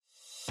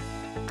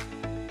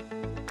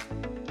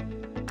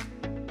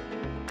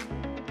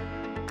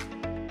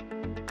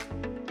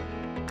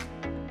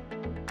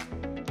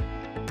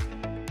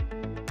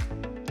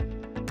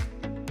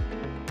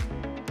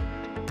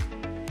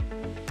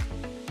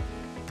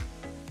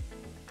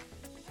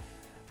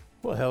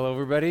Well, hello,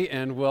 everybody,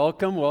 and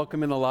welcome.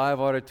 Welcome in the live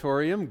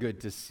auditorium. Good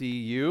to see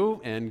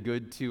you, and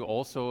good to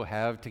also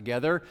have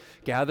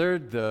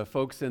gathered the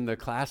folks in the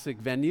classic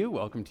venue.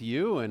 Welcome to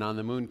you, and on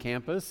the Moon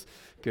campus.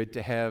 Good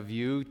to have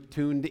you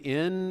tuned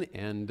in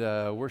and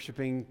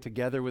worshiping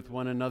together with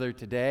one another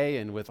today,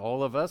 and with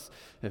all of us,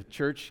 the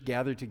church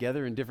gathered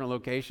together in different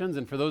locations.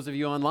 And for those of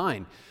you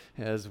online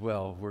as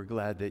well, we're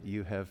glad that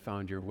you have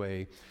found your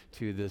way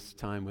to this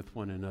time with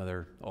one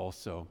another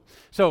also.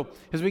 So,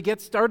 as we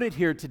get started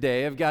here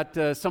today, I've got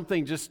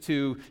something just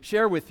to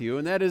share with you,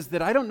 and that is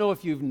that I don't know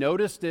if you've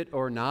noticed it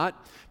or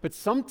not, but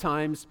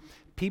sometimes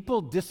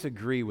people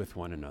disagree with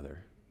one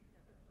another.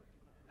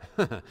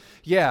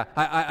 Yeah,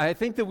 I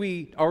think that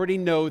we already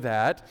know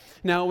that.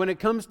 Now, when it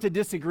comes to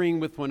disagreeing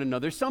with one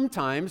another,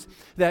 sometimes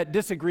that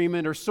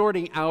disagreement or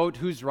sorting out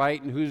who's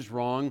right and who's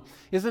wrong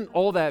isn't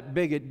all that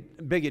big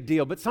a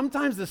deal. But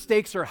sometimes the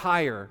stakes are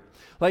higher,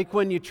 like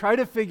when you try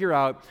to figure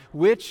out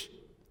which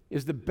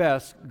is the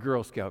best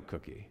Girl Scout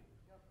cookie.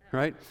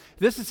 Right?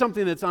 This is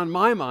something that's on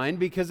my mind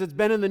because it's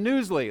been in the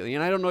news lately,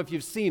 and I don't know if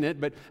you've seen it,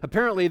 but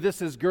apparently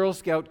this is Girl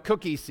Scout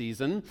cookie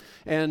season,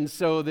 and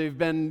so there've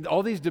been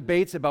all these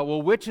debates about,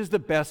 well, which is the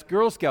best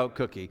Girl Scout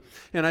cookie?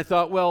 And I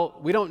thought,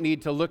 well, we don't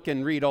need to look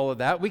and read all of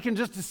that. We can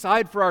just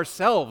decide for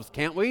ourselves,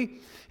 can't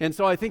we? And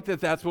so I think that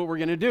that's what we're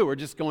going to do. We're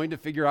just going to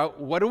figure out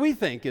what do we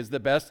think is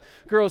the best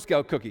Girl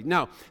Scout cookie.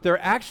 Now, there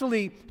are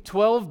actually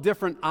 12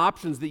 different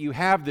options that you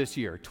have this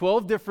year,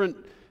 12 different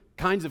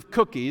kinds of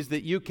cookies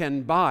that you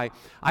can buy.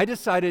 I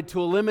decided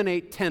to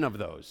eliminate 10 of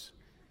those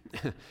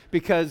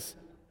because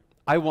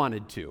I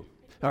wanted to.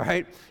 All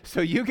right? So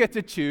you get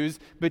to choose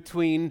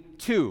between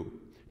two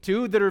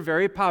that are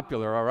very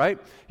popular, all right?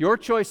 Your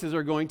choices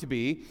are going to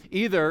be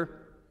either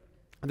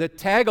the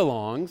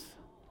tag-alongs,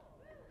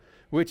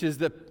 which is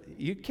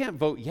you can't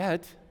vote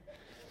yet,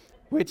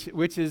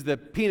 which is the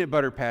peanut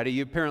butter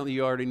patty. Apparently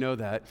you already know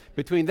that.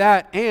 Between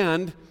that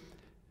and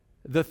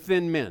the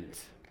Thin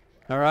Mint.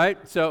 All right?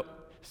 So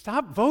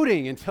stop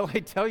voting until I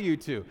tell you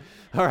to.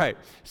 All right,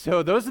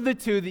 so those are the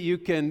two that you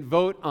can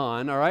vote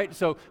on, all right?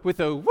 So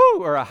with a woo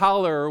or a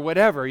holler or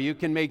whatever, you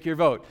can make your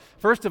vote.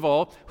 First of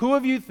all, who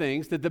of you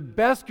thinks that the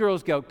best Girl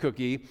Scout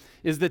cookie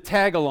is the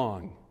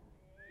tag-along?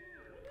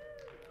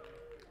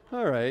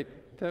 All right,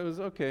 that was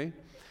okay.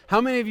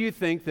 How many of you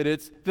think that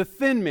it's the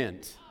Thin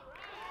Mint?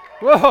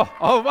 Whoa,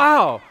 oh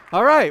wow.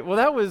 All right, well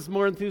that was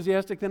more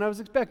enthusiastic than I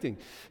was expecting.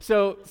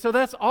 So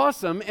that's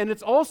awesome, and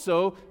it's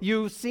also,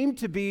 you seem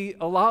to be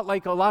a lot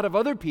like a lot of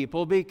other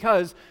people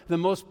because the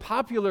most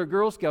popular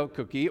Girl Scout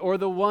cookie, or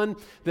the one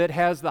that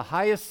has the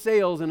highest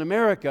sales in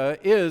America,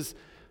 is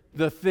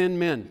the Thin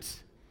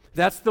Mint.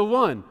 That's the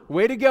one.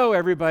 Way to go,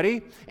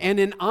 everybody. And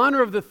in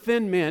honor of the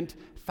Thin Mint,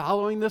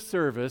 following the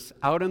service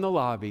out in the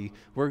lobby,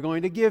 we're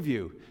going to give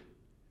you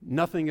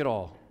nothing at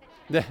all.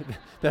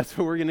 That's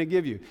what we're going to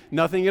give you.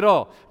 Nothing at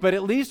all. But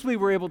at least we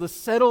were able to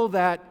settle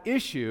that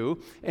issue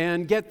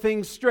and get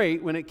things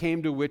straight when it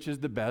came to which is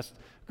the best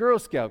Girl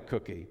Scout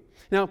cookie.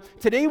 Now,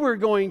 today we're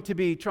going to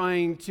be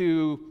trying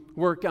to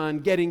work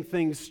on getting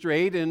things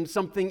straight in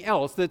something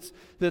else that's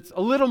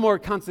a little more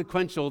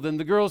consequential than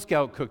the Girl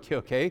Scout cookie,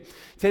 okay?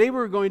 Today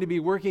we're going to be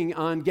working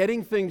on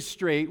getting things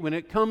straight when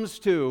it comes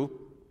to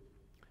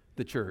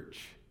the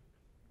church.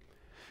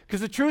 Because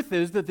the truth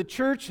is that the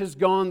church has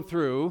gone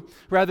through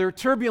rather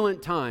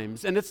turbulent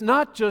times, and it's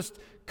not just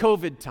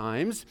COVID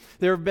times.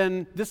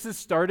 This has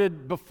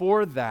started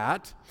before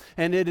that,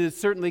 and it has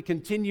certainly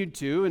continued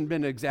to and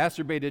been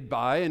exacerbated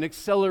by and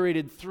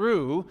accelerated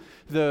through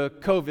the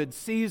COVID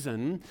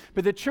season.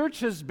 But the church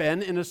has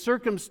been in a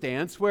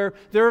circumstance where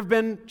there have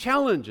been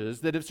challenges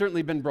that have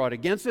certainly been brought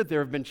against it.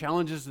 There have been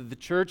challenges that the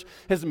church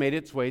has made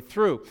its way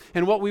through.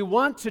 And what we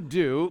want to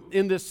do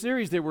in this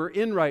series that we're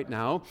in right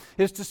now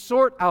is to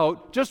sort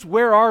out just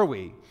where are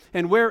we?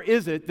 And where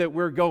is it that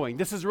we're going?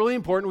 This is really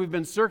important. We've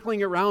been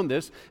circling around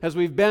this as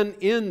we've been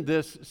in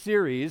this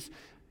series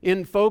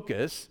in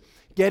focus,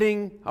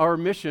 getting our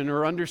mission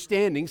or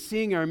understanding,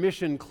 seeing our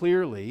mission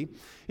clearly.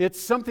 It's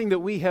something that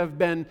we have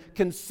been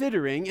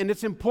considering, and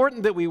it's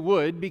important that we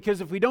would, because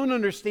if we don't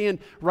understand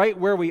right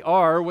where we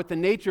are, what the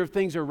nature of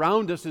things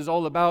around us is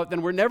all about,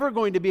 then we're never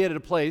going to be at a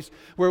place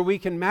where we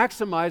can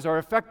maximize our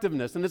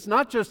effectiveness. And it's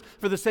not just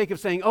for the sake of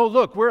saying, oh,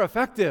 look, we're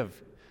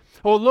effective.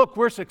 Oh, look,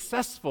 we're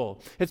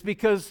successful. It's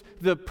because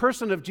the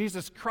person of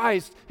Jesus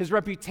Christ, his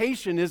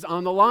reputation is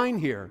on the line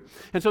here.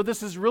 And so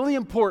this is really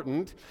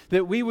important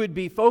that we would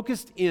be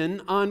focused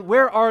in on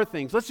where are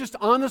things. Let's just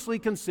honestly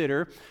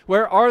consider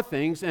where are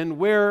things and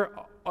where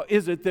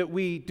is it that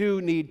we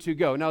do need to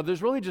go. Now,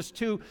 there's really just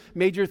two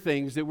major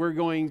things that we're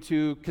going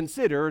to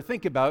consider or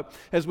think about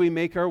as we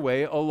make our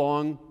way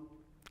along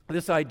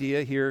this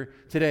idea here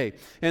today.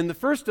 And the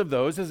first of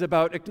those is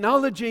about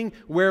acknowledging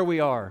where we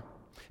are.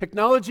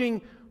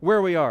 Acknowledging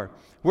where we are.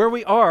 Where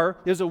we are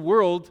is a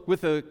world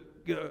with a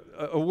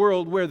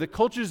world where the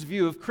culture's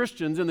view of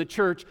Christians in the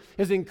church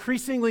is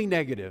increasingly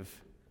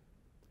negative.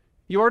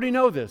 You already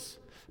know this.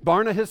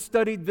 Barna has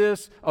studied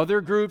this. Other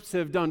groups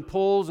have done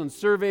polls and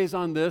surveys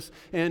on this,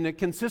 and it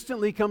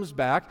consistently comes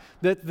back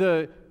that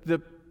the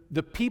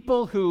the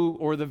people who,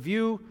 or the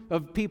view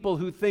of people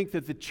who think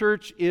that the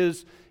church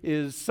is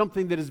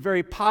something that is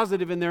very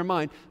positive in their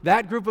mind,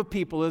 that group of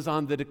people is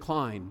on the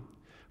decline.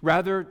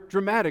 Rather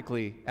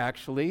dramatically,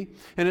 actually.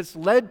 And it's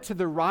led to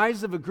the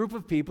rise of a group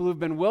of people who've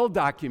been well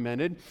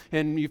documented,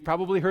 and you've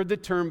probably heard the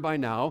term by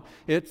now.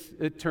 It's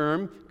a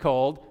term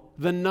called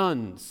the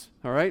nones,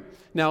 all right?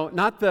 Now,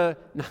 not the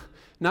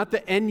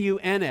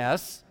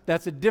N-U-N-S,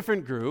 that's a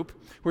different group.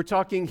 We're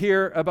talking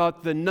here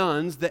about the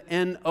nones, the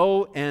N-O-N-E-S,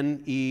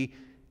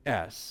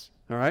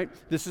 all right?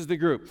 This is the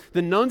group.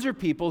 The nones are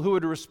people who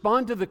would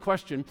respond to the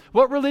question,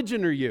 what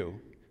religion are you?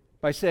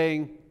 By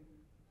saying,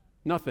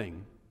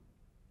 nothing.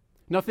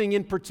 Nothing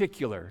in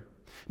particular.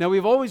 Now,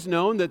 we've always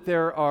known that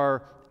there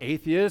are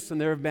atheists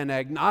and there have been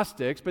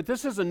agnostics, but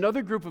this is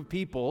another group of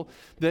people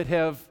that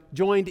have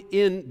joined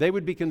in. They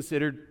would be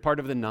considered part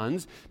of the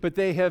nones, but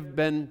they have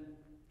been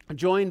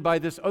joined by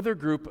this other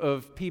group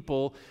of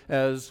people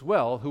as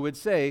well who would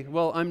say,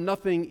 well, I'm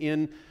nothing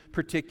in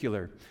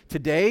particular.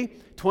 Today,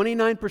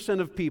 29%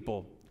 of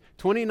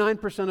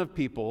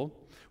people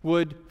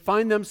would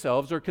find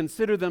themselves or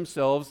consider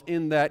themselves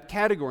in that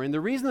category. And the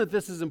reason that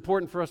this is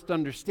important for us to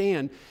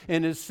understand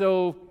and is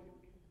so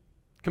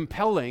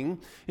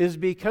compelling is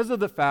because of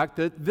the fact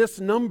that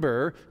this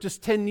number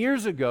just 10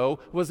 years ago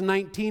was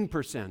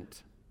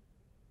 19%.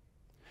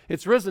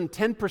 It's risen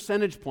 10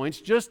 percentage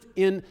points just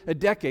in a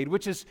decade,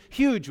 which is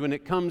huge when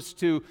it comes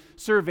to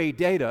survey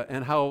data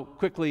and how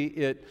quickly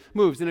it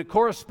moves. And it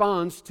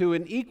corresponds to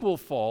an equal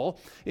fall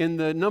in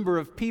the number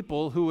of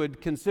people who would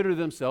consider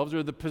themselves,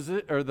 or the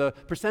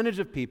percentage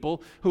of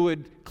people who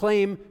would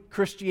claim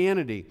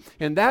Christianity.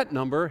 And that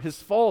number has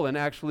fallen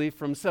actually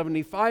from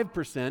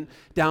 75%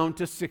 down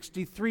to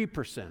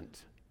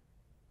 63%.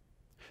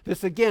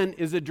 This, again,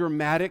 is a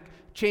dramatic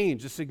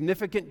change, a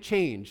significant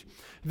change.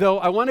 Though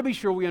I want to be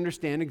sure we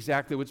understand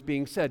exactly what's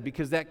being said,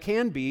 because that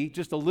can be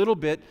just a little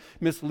bit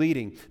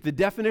misleading. The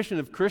definition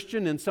of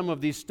Christian in some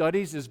of these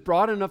studies is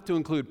broad enough to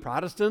include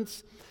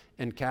Protestants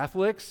and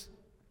Catholics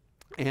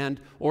and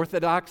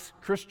Orthodox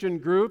Christian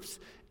groups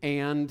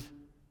and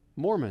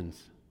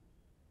Mormons.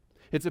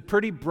 It's a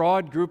pretty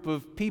broad group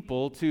of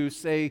people, to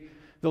say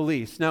the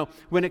least. Now,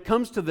 when it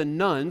comes to the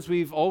nones,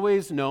 we've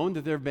always known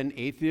that there have been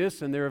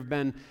atheists and there have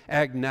been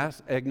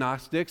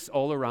agnostics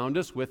all around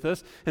us, with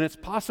us, and it's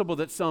possible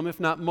that some, if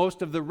not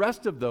most of the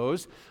rest of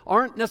those,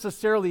 aren't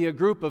necessarily a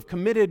group of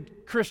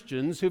committed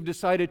Christians who've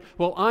decided,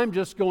 well, I'm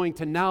just going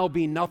to now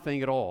be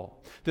nothing at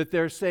all. That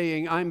they're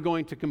saying, I'm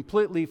going to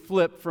completely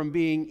flip from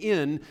being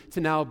in to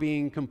now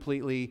being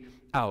completely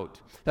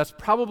out. That's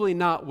probably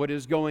not what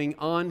is going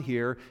on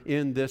here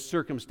in this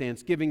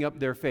circumstance, giving up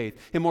their faith.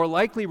 It more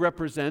likely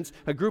represents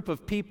a group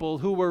of people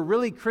who were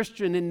really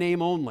Christian in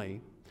name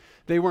only.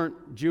 They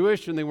weren't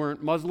Jewish and they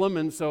weren't Muslim,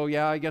 and so,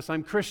 yeah, I guess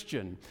I'm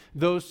Christian.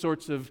 Those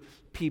sorts of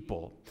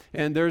people.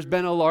 And there's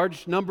been a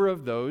large number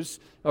of those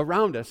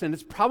around us, and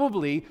it's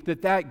probably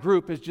that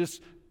group is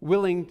just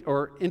willing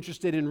or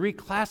interested in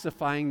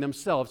reclassifying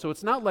themselves. So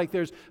it's not like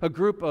there's a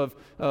group of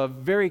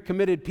very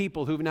committed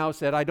people who've now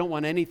said, I don't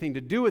want anything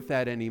to do with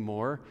that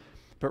anymore,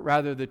 but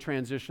rather the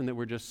transition that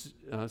we're just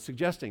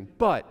suggesting.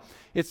 But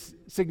it's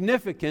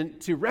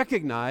significant to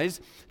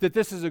recognize that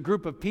this is a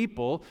group of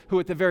people who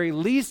at the very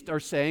least are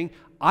saying,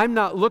 I'm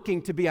not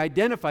looking to be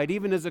identified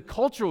even as a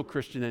cultural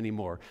Christian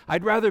anymore.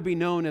 I'd rather be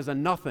known as a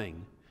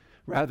nothing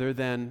rather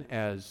than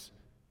as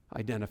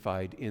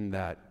identified in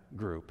that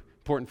group.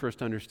 Important for us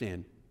to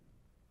understand.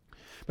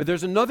 But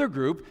there's another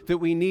group that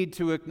we need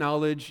to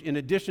acknowledge in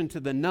addition to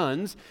the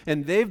nones,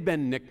 and they've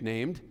been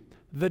nicknamed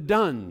the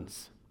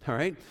dones. All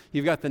right?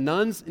 You've got the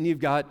nones and you've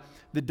got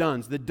the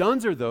dones. The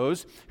dones are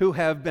those who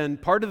have been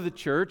part of the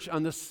church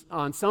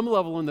on some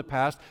level in the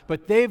past,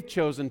 but they've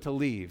chosen to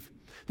leave.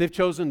 They've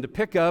chosen to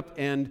pick up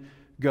and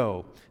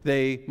go.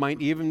 They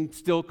might even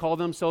still call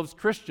themselves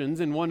Christians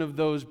in one of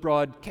those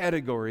broad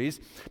categories,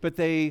 but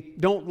they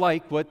don't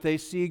like what they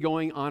see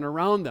going on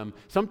around them.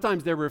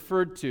 Sometimes they're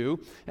referred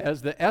to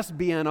as the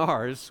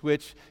SBNRs,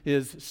 which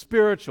is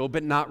spiritual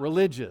but not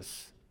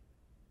religious.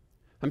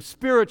 I'm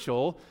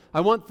spiritual. I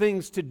want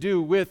things to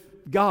do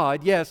with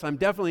God. Yes, I'm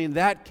definitely in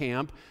that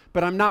camp,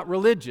 but I'm not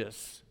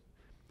religious.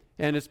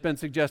 And it's been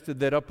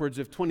suggested that upwards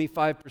of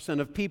 25%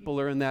 of people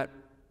are in that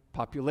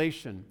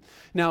population.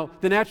 Now,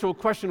 the natural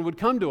question would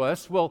come to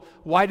us, well,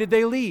 why did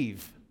they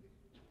leave?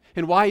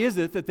 And why is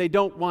it that they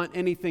don't want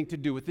anything to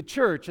do with the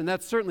church? And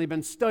that's certainly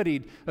been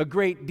studied a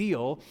great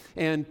deal.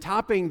 And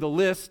topping the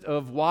list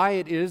of why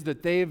it is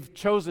that they've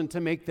chosen to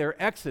make their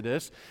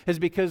exodus is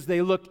because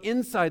they look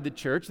inside the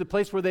church, the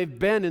place where they've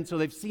been, and so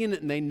they've seen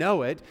it and they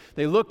know it.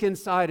 They look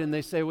inside and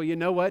they say, well, you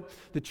know what?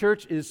 The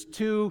church is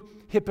too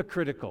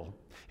hypocritical.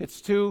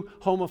 It's too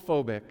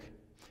homophobic.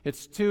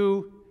 It's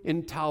too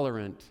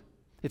intolerant.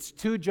 It's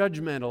too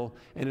judgmental,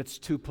 and it's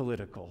too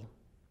political.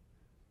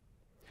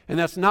 And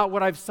that's not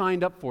what I've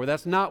signed up for.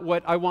 That's not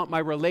what I want my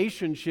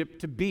relationship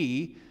to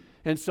be,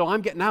 and so I'm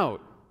getting out.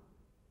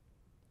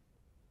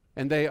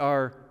 And they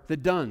are the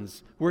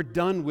dones. We're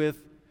done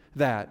with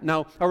that.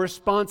 Now, our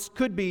response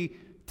could be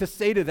to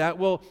say to that,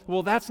 well,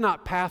 that's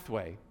not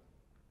Pathway.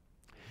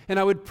 And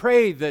I would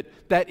pray that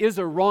that is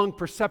a wrong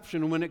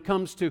perception when it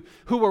comes to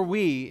who are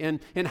we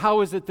and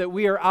how is it that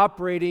we are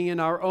operating in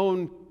our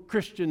own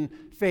Christian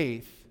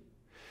faith.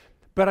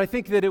 But I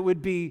think that it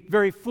would be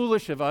very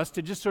foolish of us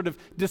to just sort of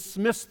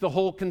dismiss the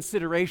whole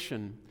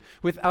consideration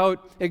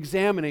without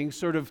examining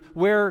sort of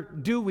where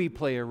do we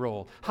play a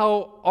role?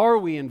 How are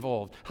we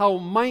involved? How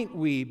might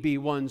we be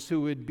ones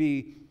who would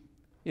be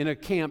in a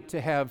camp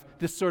to have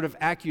this sort of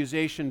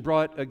accusation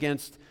brought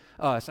against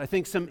us? I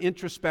think some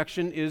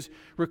introspection is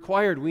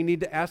required. We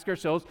need to ask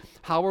ourselves,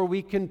 how are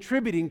we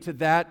contributing to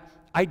that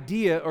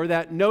idea or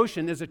that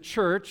notion as a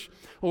church,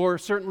 or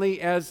certainly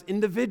as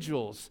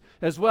individuals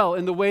as well,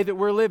 in the way that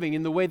we're living,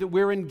 in the way that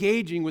we're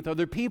engaging with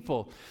other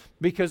people?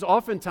 Because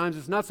oftentimes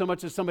it's not so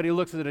much as somebody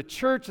looks at a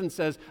church and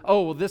says,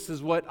 oh, well, this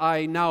is what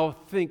I now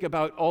think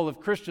about all of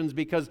Christians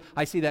because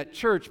I see that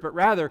church, but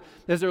rather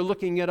as they're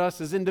looking at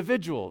us as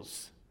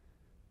individuals.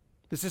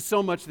 This is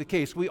so much the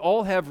case. We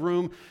all have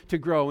room to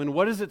grow, and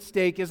what is at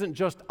stake isn't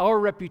just our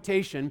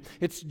reputation,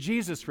 it's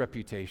Jesus'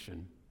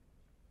 reputation.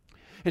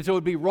 And so it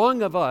would be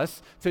wrong of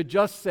us to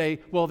just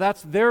say, well,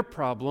 that's their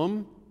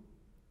problem,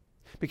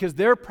 because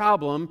their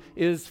problem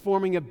is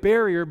forming a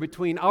barrier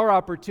between our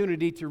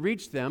opportunity to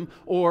reach them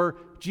or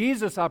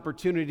Jesus'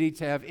 opportunity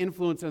to have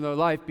influence in their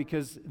life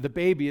because the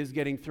baby is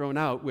getting thrown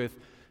out with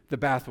the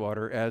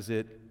bathwater, as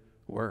it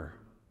were.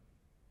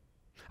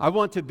 I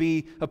want to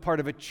be a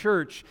part of a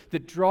church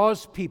that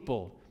draws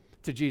people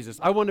to Jesus.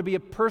 I want to be a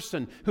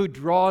person who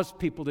draws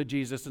people to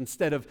Jesus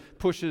instead of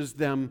pushes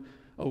them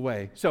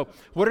away. So,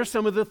 what are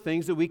some of the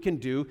things that we can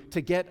do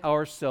to get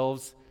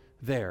ourselves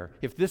there?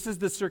 If this is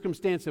the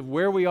circumstance of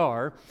where we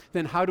are,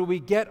 then how do we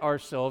get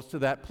ourselves to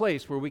that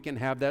place where we can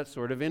have that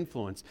sort of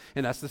influence?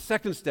 And that's the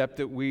second step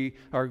that we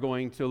are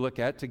going to look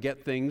at to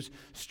get things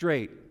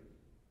straight.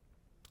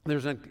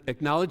 There's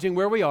acknowledging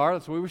where we are,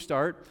 that's where we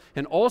start,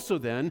 and also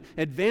then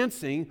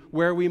advancing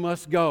where we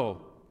must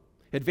go.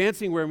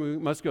 Advancing where we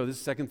must go, this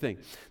is the second thing.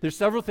 There's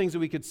several things that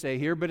we could say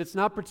here, but it's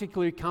not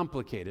particularly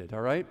complicated,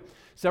 all right?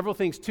 Several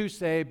things to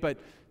say, but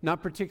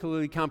not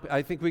particularly complicated.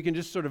 I think we can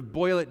just sort of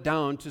boil it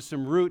down to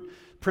some root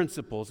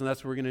principles, and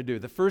that's what we're going to do.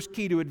 The first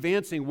key to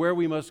advancing where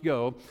we must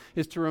go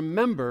is to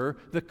remember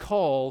the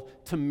call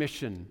to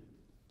mission.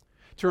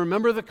 To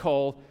remember the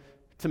call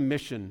to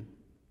mission.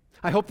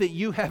 I hope that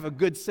you have a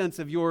good sense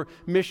of your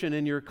mission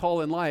and your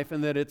call in life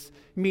and that it's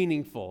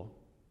meaningful.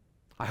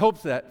 I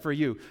hope that for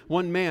you.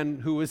 One man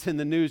who was in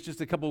the news just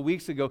a couple of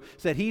weeks ago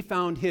said he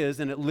found his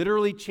and it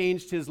literally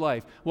changed his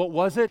life. What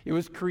was it? It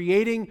was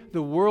creating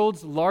the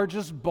world's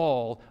largest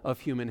ball of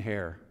human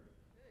hair.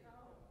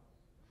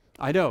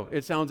 I know,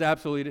 it sounds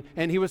absolutely,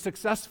 and he was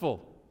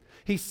successful.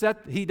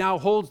 He now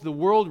holds the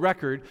world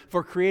record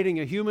for creating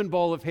a human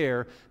ball of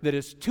hair that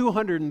is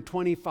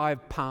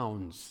 225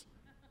 pounds.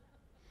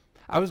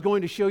 I was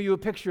going to show you a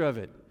picture of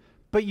it,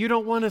 but you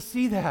don't want to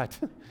see that.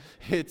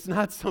 It's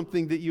not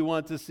something that you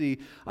want to see,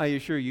 I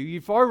assure you.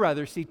 You'd far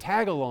rather see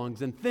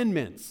tag-alongs and Thin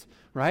Mints,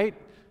 right?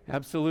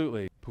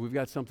 Absolutely. But we've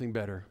got something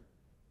better.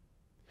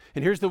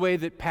 And here's the way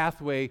that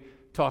Pathway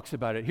talks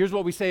about it. Here's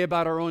what we say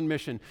about our own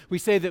mission. We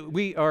say that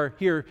we are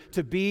here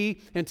to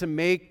be and to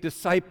make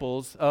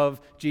disciples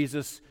of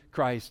Jesus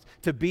Christ.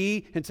 To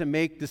be and to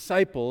make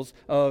disciples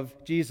of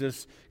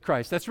Jesus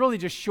Christ. That's really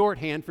just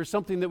shorthand for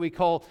something that we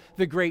call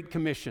the Great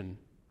Commission.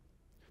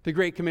 The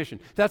Great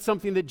Commission. That's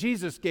something that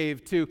Jesus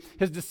gave to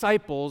his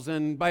disciples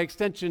and by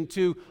extension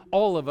to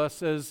all of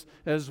us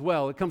as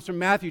well. It comes from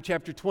Matthew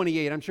chapter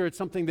 28. I'm sure it's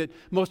something that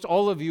most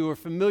all of you are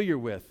familiar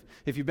with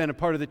if you've been a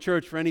part of the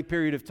church for any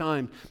period of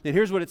time. And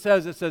here's what it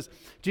says.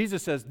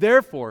 Jesus says,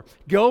 "Therefore,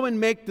 go and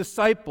make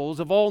disciples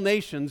of all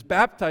nations,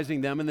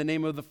 baptizing them in the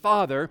name of the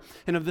Father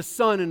and of the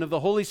Son and of the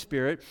Holy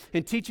Spirit,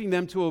 and teaching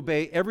them to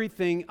obey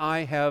everything I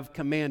have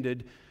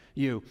commanded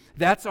you."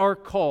 That's our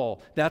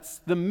call. That's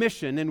the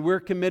mission, and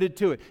we're committed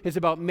to it. It's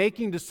about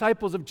making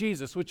disciples of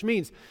Jesus, which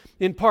means,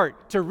 in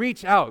part, to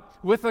reach out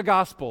with the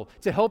gospel,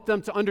 to help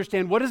them to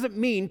understand what does it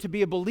mean to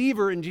be a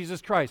believer in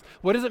Jesus Christ?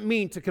 What does it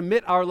mean to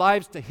commit our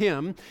lives to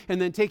Him?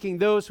 And then taking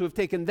those who have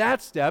taken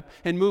that step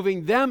and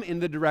moving them in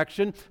the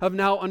direction of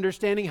now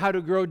understanding how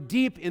to grow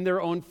deep in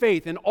their own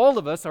faith. And all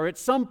of us are at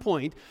some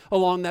point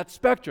along that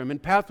spectrum.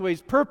 And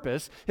Pathway's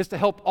purpose is to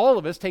help all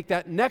of us take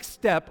that next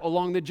step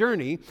along the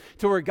journey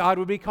to where God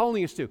would be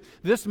calling us to.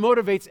 This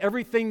motivates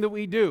everything that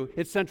we do.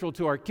 It's central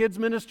to our kids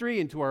ministry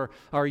and to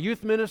our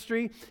youth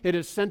ministry. It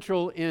is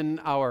central in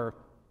our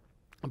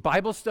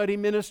Bible study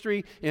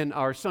ministry, in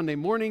our Sunday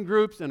morning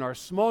groups, in our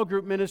small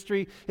group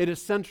ministry. It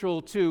is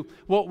central to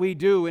what we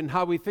do and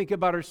how we think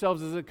about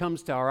ourselves as it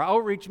comes to our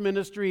outreach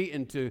ministry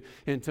and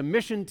to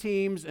mission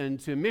teams and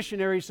to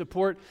missionary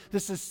support.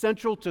 This is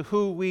central to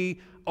who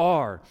we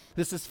are.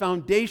 This is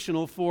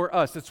foundational for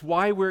us. It's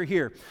why we're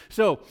here.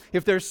 So,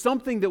 if there's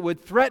something that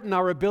would threaten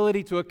our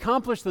ability to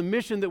accomplish the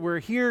mission that we're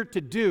here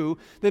to do,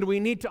 then we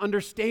need to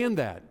understand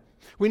that.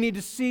 We need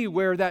to see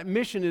where that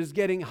mission is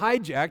getting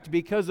hijacked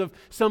because of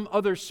some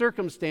other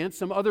circumstance,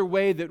 some other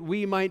way that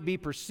we might be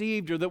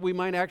perceived or that we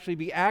might actually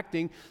be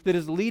acting that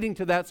is leading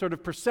to that sort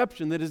of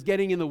perception that is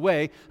getting in the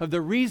way of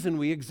the reason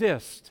we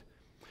exist.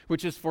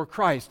 which is for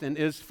Christ and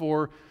is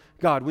for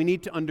God. We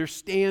need to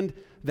understand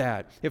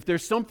that. If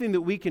there's something that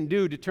we can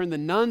do to turn the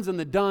nones and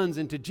the dones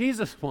into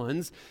Jesus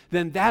ones,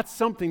 then that's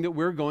something that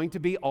we're going to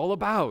be all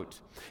about.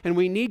 And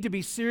we need to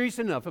be serious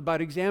enough about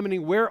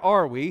examining where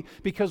are we,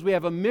 because we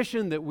have a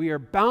mission that we are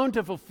bound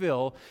to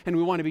fulfill, and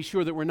we want to be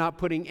sure that we're not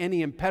putting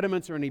any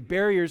impediments or any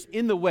barriers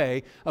in the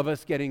way of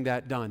us getting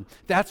that done.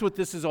 That's what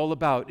this is all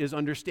about, is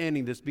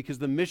understanding this, because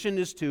the mission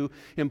is too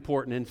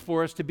important. And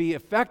for us to be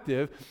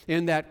effective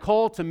in that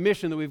call to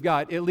mission that we've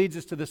got, it leads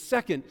us to the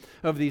second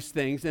of these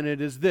things, and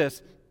it is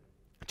this: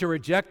 to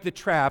reject the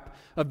trap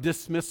of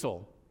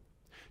dismissal.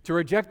 To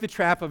reject the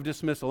trap of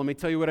dismissal. Let me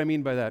tell you what I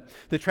mean by that.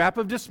 The trap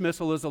of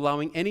dismissal is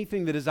allowing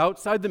anything that is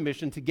outside the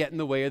mission to get in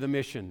the way of the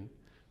mission.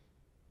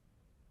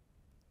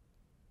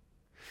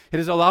 It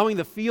is allowing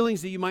the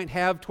feelings that you might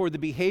have toward the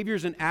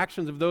behaviors and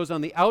actions of those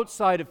on the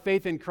outside of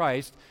faith in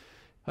Christ,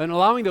 and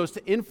allowing those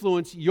to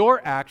influence your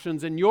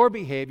actions and your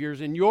behaviors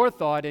and your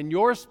thought and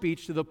your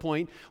speech to the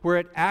point where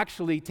it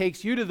actually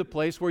takes you to the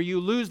place where you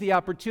lose the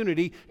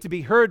opportunity to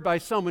be heard by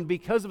someone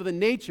because of the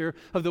nature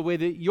of the way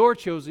that you're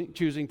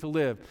choosing to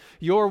live.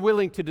 You're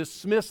willing to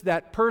dismiss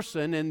that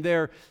person and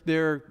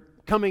their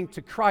coming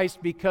to Christ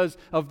because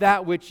of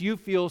that which you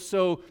feel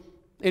so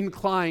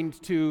inclined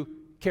to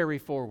carry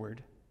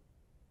forward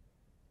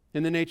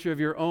in the nature of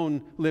your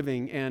own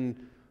living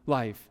and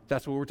life.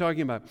 That's what we're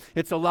talking about.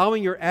 It's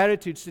allowing your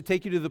attitudes to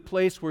take you to the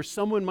place where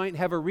someone might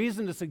have a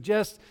reason to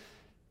suggest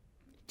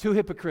too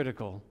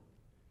hypocritical,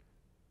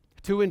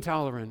 too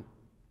intolerant,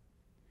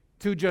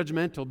 too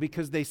judgmental,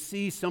 because they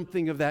see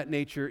something of that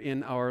nature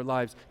in our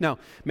lives. Now,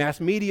 mass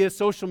media,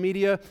 social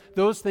media,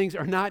 those things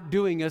are not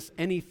doing us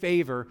any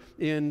favor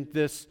in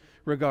this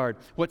regard.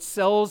 What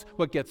sells,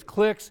 what gets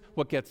clicks,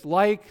 what gets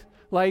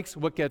likes,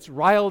 what gets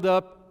riled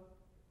up,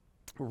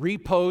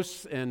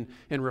 reposts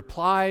and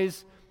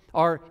replies,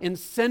 are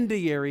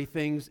incendiary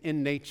things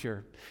in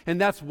nature. And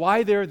that's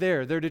why they're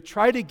there. They're to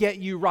try to get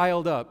you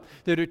riled up.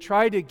 They're to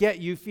try to get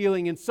you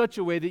feeling in such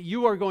a way that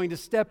you are going to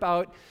step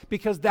out,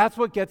 because that's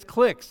what gets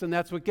clicks and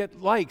that's what gets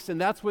likes, and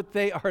that's what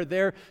they are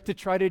there to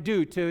try to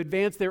do, to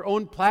advance their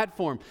own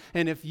platform.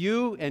 And if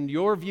you and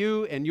your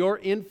view and your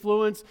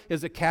influence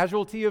is a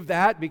casualty of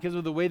that because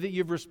of the way that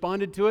you've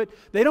responded to it,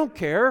 they don't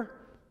care.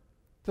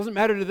 It doesn't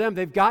matter to them.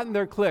 They've gotten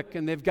their click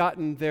and they've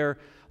gotten their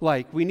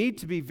like. We need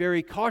to be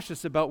very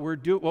cautious about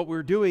what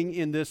we're doing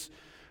in this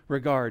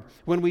regard.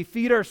 When we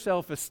feed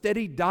ourselves a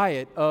steady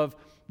diet of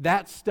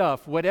that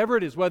stuff, whatever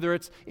it is, whether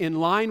it's in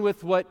line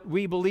with what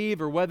we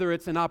believe or whether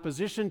it's in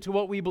opposition to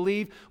what we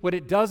believe, what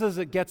it does is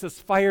it gets us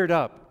fired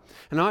up.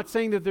 And I'm not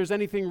saying that there's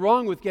anything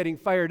wrong with getting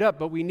fired up,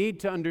 but we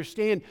need to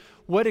understand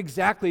what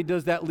exactly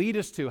does that lead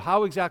us to?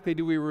 How exactly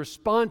do we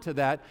respond to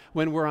that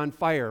when we're on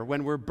fire,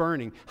 when we're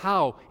burning?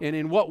 How and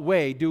in what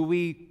way do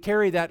we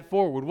carry that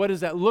forward? What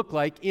does that look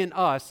like in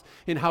us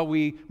in how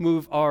we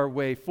move our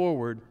way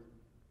forward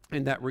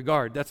in that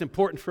regard? That's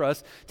important for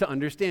us to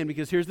understand,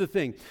 because here's the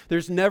thing.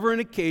 There's never an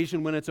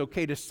occasion when it's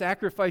okay to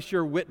sacrifice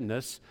your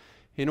witness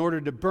in order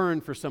to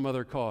burn for some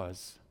other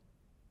cause.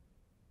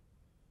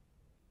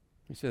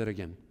 Let me say that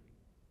again.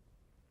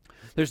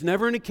 There's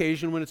never an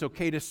occasion when it's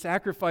okay to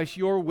sacrifice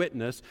your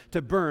witness to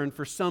burn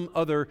for some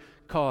other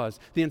cause.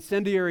 The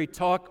incendiary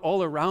talk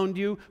all around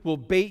you will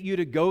bait you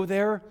to go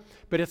there,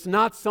 but it's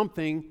not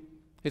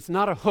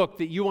a hook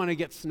that you want to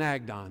get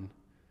snagged on,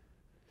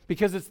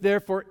 because it's there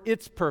for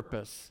its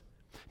purpose,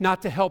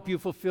 not to help you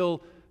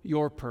fulfill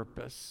your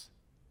purpose.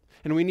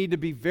 And we need to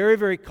be very,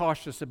 very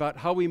cautious about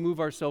how we move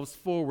ourselves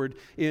forward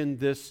in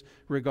this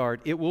regard.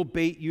 It will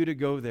bait you to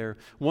go there.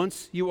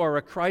 Once you are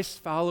a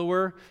Christ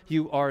follower,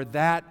 you are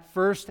that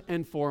first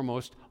and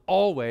foremost,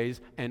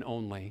 always and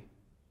only.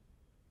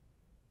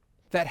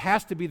 That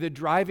has to be the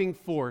driving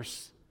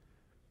force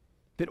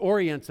that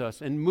orients us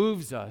and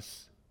moves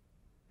us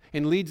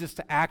and leads us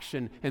to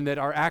action, and that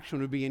our action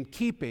would be in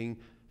keeping,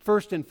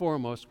 first and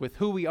foremost, with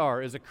who we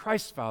are as a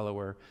Christ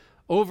follower,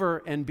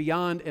 over and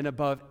beyond and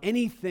above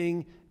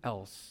anything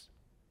else.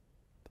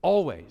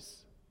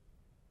 Always.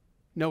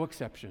 No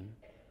exception.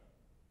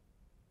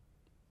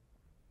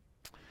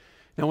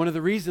 Now, one of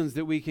the reasons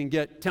that we can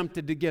get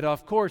tempted to get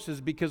off course is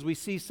because we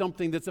see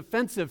something that's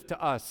offensive to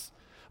us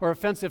or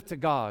offensive to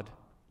God.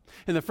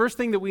 And the first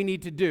thing that we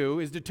need to do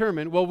is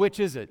determine, well, which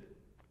is it?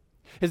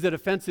 Is it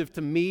offensive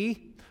to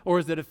me, or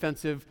is it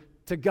offensive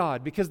to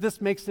God? Because this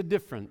makes a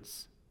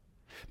difference.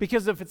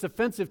 Because if it's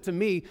offensive to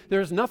me,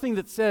 there's nothing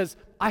that says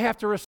I have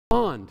to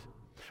respond,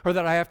 or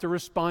that I have to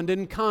respond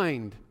in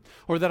kind,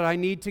 or that I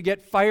need to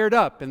get fired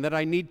up and that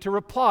I need to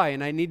reply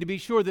and I need to be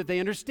sure that they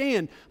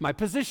understand my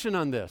position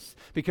on this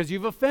because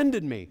you've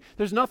offended me.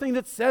 There's nothing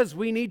that says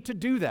we need to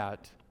do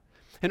that.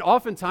 And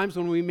oftentimes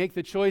when we make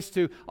the choice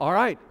to, all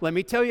right, let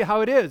me tell you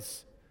how it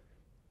is,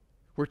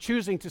 we're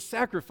choosing to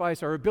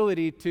sacrifice our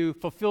ability to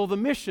fulfill the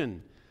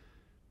mission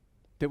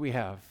that we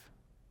have.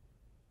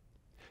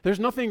 There's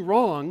nothing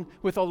wrong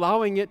with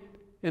allowing it,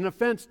 an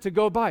offense, to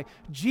go by.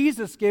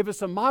 Jesus gave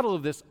us a model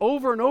of this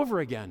over and over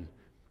again.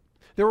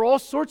 There were all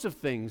sorts of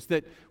things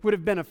that would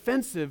have been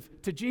offensive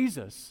to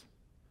Jesus.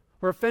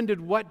 or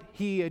offended what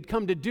he had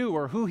come to do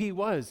or who he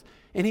was.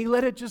 And he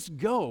let it just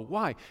go.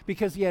 Why?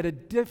 Because he had a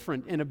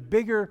different and a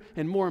bigger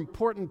and more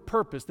important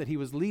purpose that he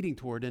was leading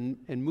toward and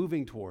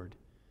moving toward.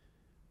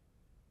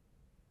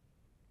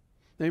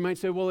 Now you might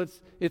say, well,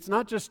 it's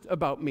not just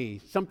about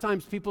me.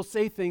 Sometimes people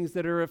say things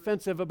that are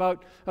offensive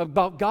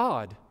about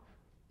God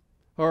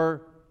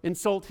or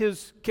insult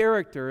his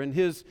character and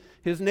his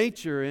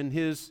nature and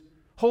his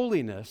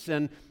holiness.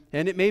 And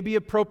it may be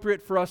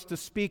appropriate for us to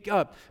speak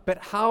up, but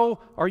how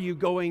are you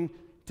going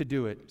to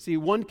do it? See,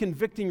 one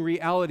convicting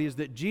reality is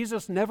that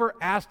Jesus never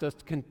asked us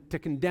to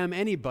condemn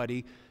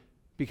anybody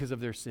because of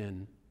their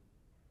sin.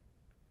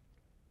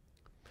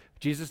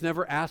 Jesus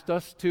never asked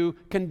us to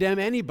condemn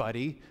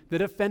anybody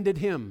that offended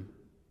him.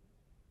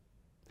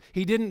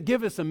 He didn't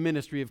give us a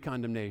ministry of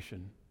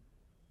condemnation.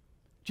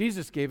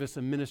 Jesus gave us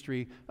a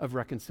ministry of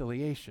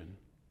reconciliation.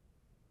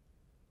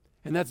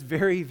 And that's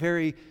very,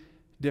 very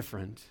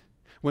different.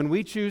 When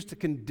we choose to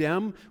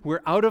condemn,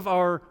 we're out of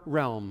our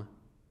realm.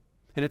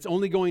 And it's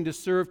only going to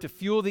serve to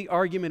fuel the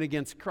argument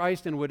against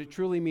Christ and what it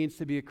truly means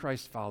to be a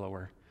Christ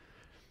follower.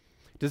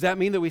 Does that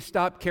mean that we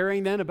stop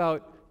caring then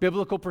about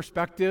biblical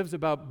perspectives,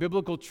 about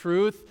biblical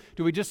truth?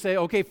 Do we just say,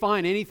 okay,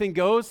 fine, anything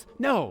goes?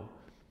 No,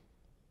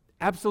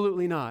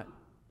 absolutely not.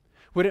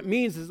 What it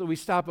means is that we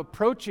stop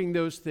approaching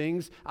those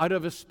things out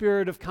of a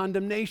spirit of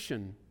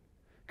condemnation,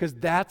 because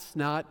that's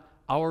not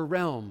our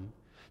realm.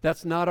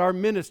 That's not our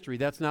ministry.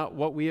 That's not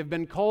what we have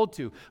been called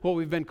to. What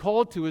we've been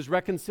called to is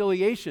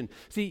reconciliation.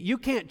 See, you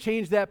can't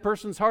change that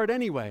person's heart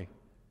anyway.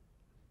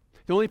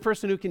 The only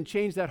person who can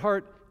change that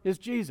heart is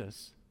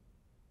Jesus.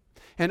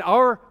 And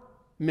our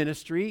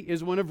ministry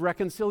is one of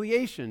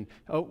reconciliation.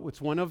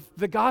 It's one of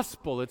the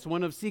gospel. It's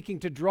one of seeking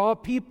to draw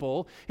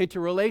people into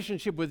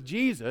relationship with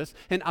Jesus.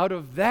 And out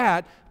of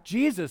that,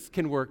 Jesus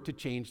can work to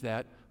change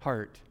that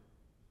heart.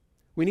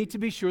 We need to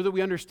be sure that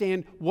we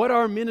understand what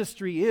our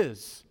ministry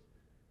is.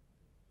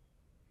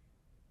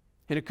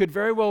 And it could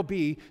very well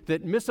be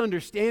that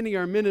misunderstanding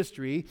our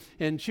ministry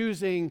and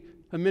choosing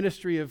a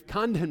ministry of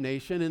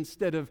condemnation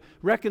instead of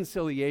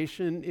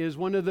reconciliation is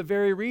one of the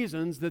very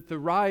reasons that the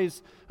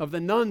rise of the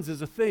nuns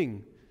is a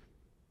thing,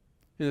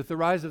 and that the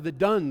rise of the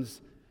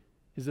duns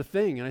is a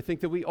thing. And I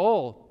think that we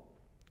all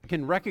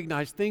can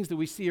recognize things that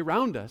we see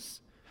around us,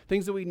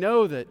 things that we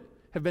know that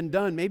have been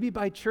done, maybe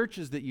by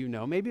churches that you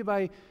know, maybe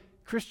by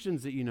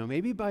Christians that you know,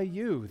 maybe by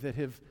you that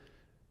have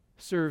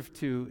served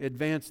to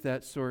advance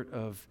that sort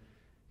of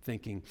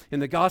thinking.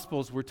 In the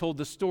Gospels, we're told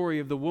the story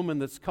of the woman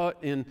that's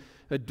caught in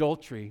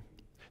adultery.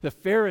 The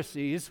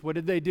Pharisees, what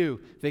did they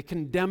do? They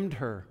condemned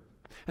her.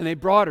 And they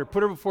brought her,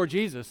 put her before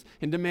Jesus,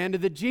 and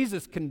demanded that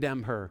Jesus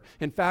condemn her.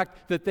 In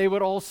fact, that they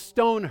would all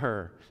stone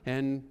her.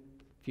 And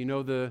if you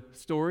know the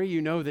story,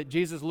 you know that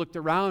Jesus looked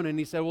around and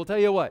he said, well, tell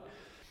you what,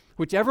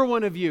 whichever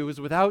one of you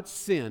is without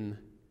sin,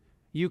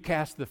 you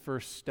cast the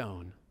first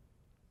stone.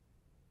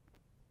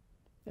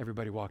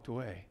 Everybody walked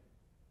away.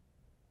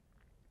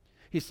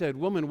 He said,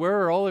 woman,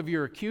 where are all of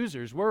your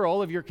accusers? Where are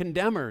all of your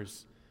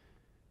condemners?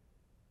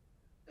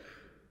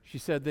 She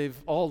said, they've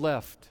all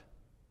left.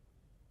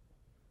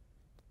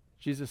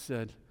 Jesus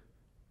said,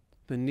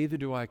 then neither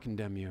do I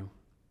condemn you.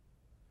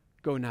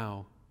 Go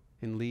now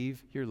and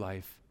leave your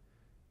life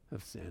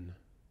of sin.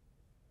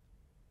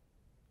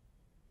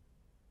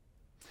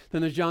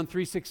 Then there's John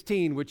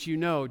 3:16, which you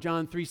know.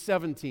 John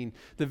 3:17,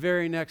 the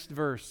very next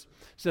verse,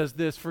 says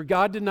this, for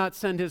God did not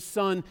send his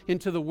Son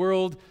into the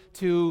world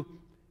to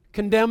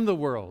condemn the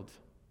world,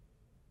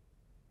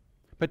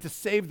 but to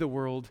save the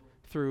world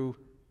through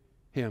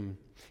him.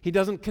 He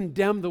doesn't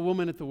condemn the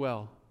woman at the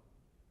well.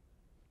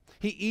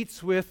 He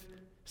eats with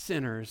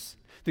sinners.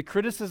 The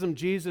criticism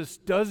Jesus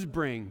does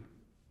bring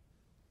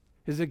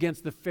is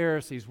against the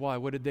Pharisees. Why?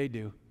 What did they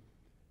do?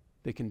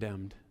 They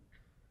condemned.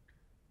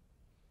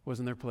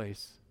 Wasn't their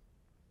place.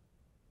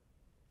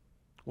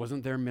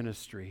 Wasn't their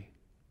ministry.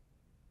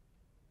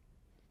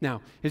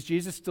 Now, is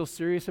Jesus still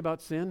serious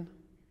about sin?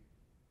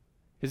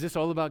 Is this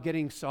all about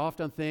getting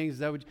soft on things? Is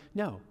that what?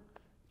 No.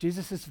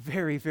 Jesus is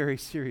very, very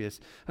serious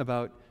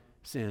about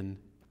sin.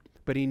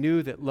 But he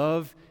knew that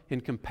love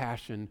and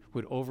compassion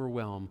would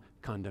overwhelm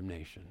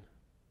condemnation.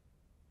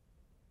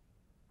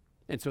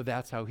 And so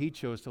that's how he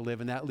chose to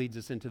live. And that leads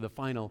us into the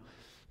final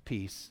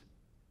piece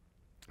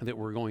that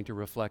we're going to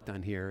reflect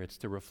on here. It's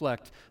to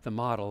reflect the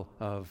model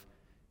of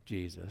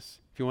Jesus.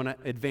 If you want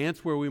to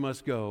advance where we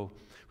must go,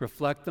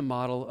 reflect the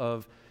model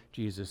of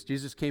Jesus.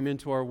 Jesus came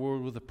into our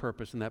world with a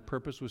purpose, and that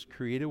purpose was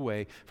create a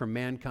way for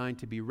mankind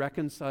to be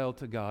reconciled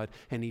to God,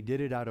 and he did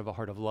it out of a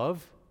heart of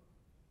love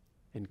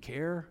and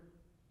care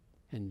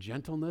and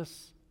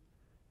gentleness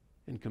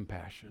and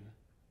compassion.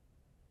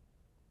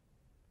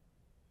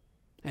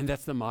 And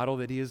that's the model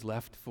that he has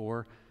left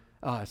for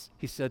us.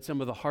 He said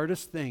some of the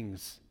hardest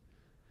things,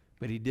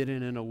 but he did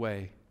it in a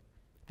way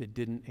that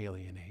didn't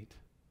alienate.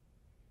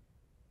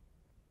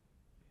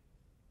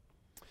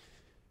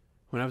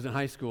 When I was in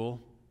high school,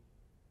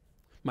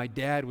 my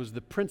dad was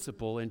the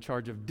principal in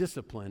charge of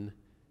discipline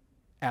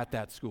at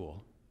that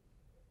school,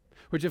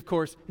 which of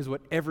course is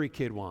what every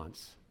kid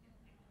wants.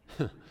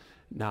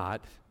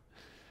 Not.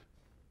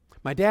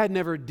 My dad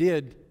never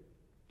did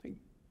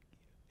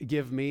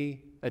give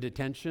me a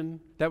detention.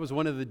 That was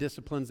one of the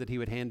disciplines that he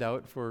would hand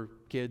out for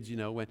kids,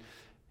 when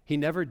he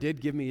never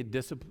did give me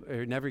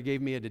never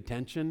gave me a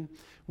detention,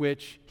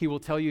 which he will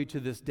tell you to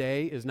this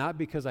day is not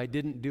because I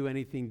didn't do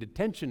anything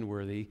detention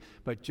worthy,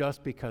 but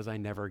just because I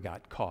never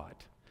got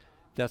caught.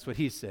 That's what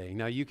he's saying.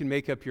 Now, you can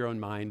make up your own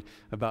mind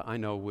about, I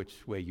know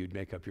which way you'd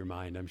make up your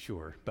mind, I'm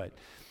sure. But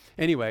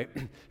anyway,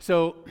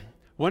 so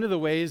one of the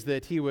ways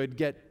that he would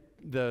get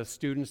the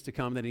students to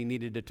come that he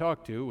needed to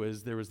talk to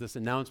was there was this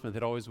announcement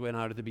that always went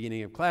out at the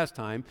beginning of class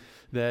time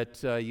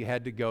that you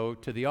had to go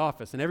to the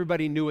office. And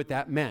everybody knew what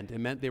that meant. It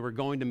meant they were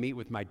going to meet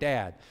with my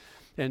dad.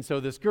 And so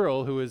this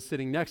girl who was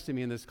sitting next to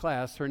me in this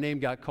class, her name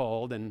got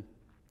called, and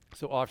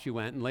so off she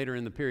went. And later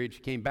in the period,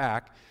 she came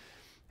back,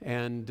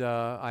 and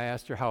I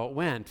asked her how it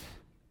went.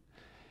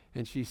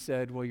 And she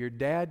said, well, your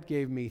dad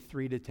gave me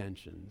 3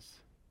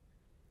 detentions,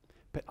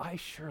 but I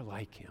sure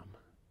like him.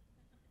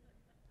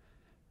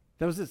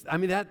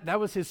 That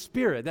was his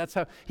spirit. That's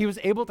how he was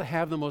able to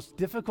have the most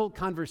difficult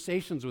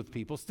conversations with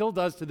people, still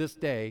does to this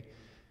day,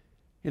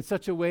 in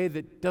such a way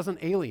that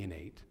doesn't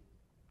alienate,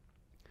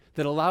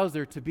 that allows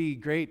there to be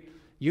great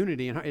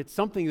unity. And it's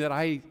something that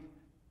I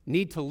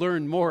need to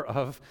learn more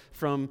of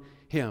from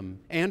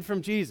him and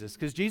from Jesus,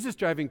 because Jesus'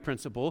 driving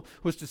principle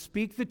was to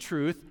speak the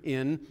truth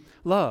in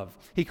love.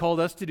 He called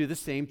us to do the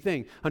same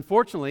thing.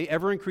 Unfortunately,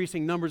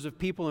 ever-increasing numbers of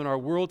people in our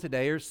world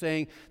today are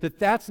saying that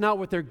that's not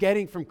what they're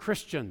getting from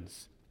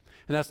Christians.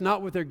 And that's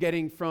not what they're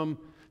getting from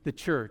the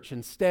church.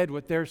 Instead,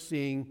 what they're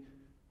seeing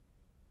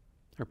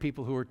are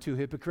people who are too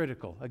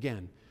hypocritical,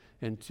 again,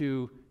 and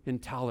too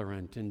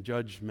intolerant and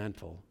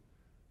judgmental.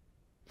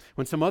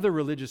 When some other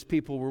religious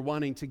people were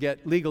wanting to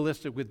get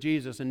legalistic with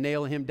Jesus and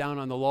nail him down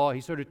on the law,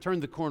 he sort of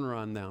turned the corner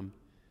on them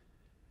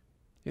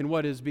in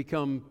what has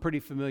become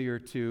pretty familiar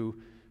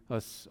to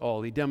us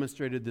all. He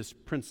demonstrated this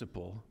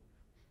principle.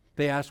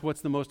 They asked,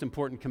 what's the most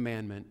important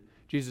commandment?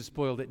 Jesus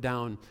boiled it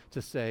down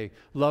to say,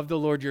 love the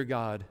Lord your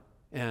God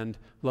and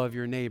love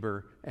your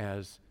neighbor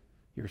as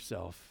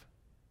yourself.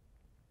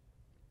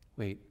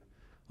 Wait,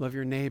 love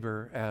your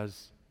neighbor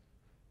as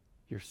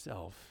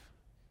yourself.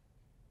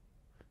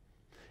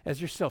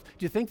 As yourself.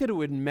 Do you think that it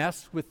would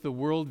mess with the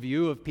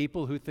worldview of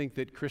people who think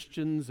that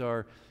Christians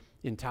are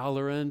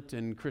intolerant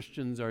and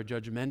Christians are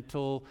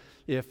judgmental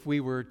if we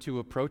were to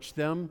approach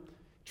them,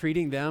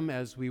 treating them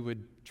as we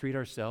would treat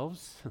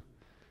ourselves?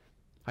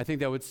 I think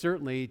that would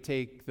certainly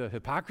take the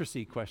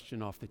hypocrisy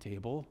question off the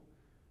table.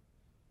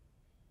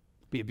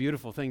 Be a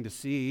beautiful thing to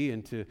see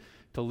and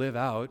to live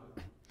out.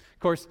 Of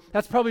course,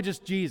 that's probably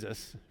just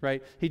Jesus,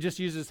 right? He just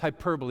uses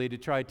hyperbole to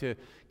try to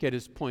get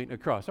his point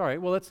across. All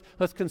right, well,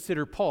 let's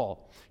consider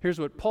Paul. Here's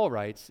what Paul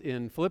writes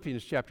in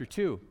Philippians chapter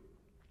 2.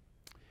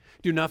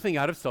 Do nothing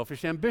out of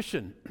selfish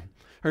ambition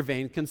or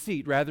vain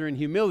conceit. Rather, in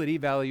humility,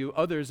 value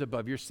others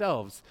above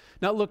yourselves,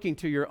 not looking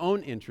to your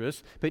own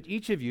interests, but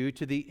each of you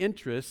to the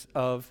interests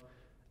of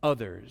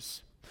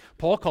others.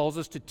 Paul calls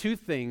us to 2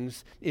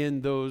 things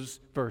in those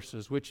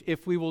verses, which,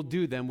 if we will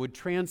do them, would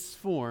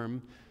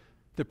transform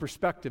the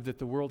perspective that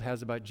the world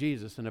has about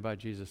Jesus and about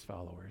Jesus'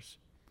 followers.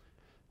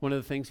 One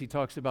of the things he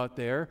talks about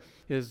there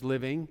is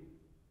living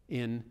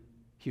in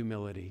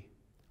humility.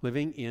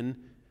 Living in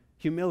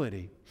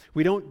humility.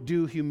 We don't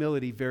do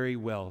humility very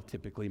well,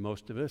 typically,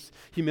 most of us.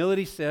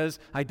 Humility says,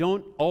 I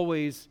don't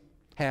always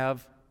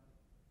have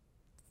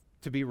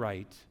to be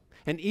right.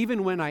 And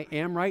even when I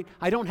am right,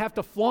 I don't have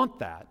to flaunt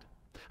that.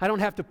 I don't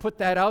have to put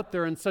that out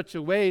there in such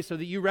a way so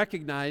that you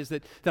recognize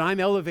that I'm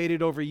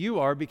elevated over you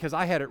are because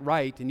I had it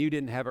right and you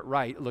didn't have it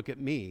right. Look at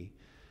me.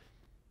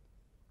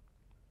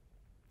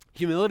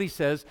 Humility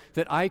says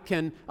that I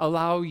can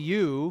allow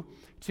you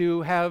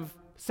to have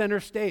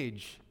center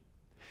stage.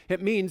 It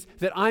means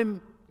that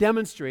I'm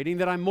demonstrating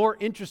that I'm more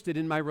interested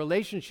in my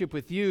relationship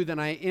with you than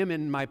I am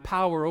in my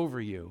power over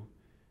you.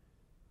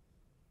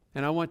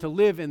 And I want to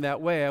live in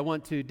that way. I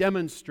want to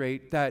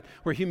demonstrate that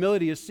where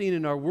humility is seen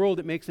in our world,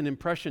 it makes an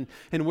impression.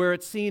 And where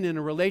it's seen in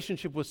a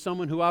relationship with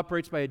someone who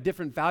operates by a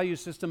different value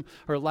system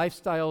or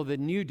lifestyle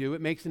than you do,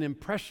 it makes an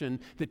impression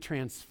that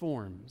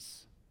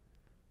transforms.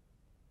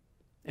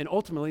 And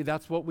ultimately,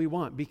 that's what we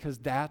want, because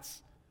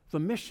that's the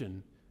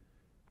mission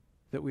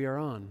that we are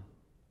on.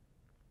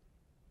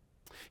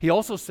 He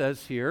also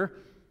says here,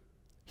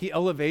 he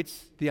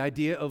elevates the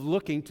idea of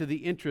looking to the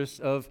interests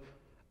of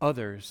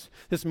others.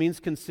 This means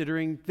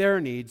considering their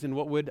needs and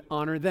what would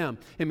honor them.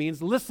 It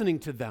means listening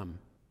to them,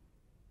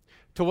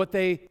 to what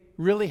they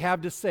really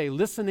have to say,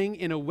 listening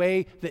in a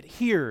way that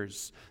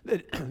hears,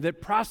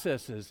 that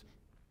processes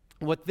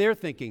what they're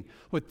thinking,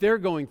 what they're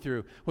going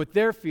through, what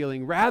they're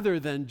feeling, rather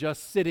than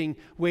just sitting,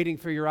 waiting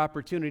for your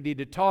opportunity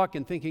to talk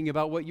and thinking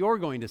about what you're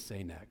going to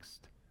say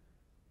next.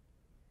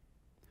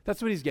 That's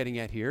what he's getting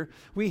at here.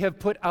 We have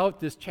put out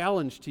this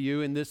challenge to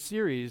you in this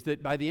series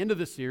that by the end of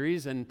the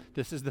series, and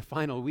this is the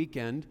final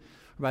weekend,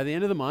 by the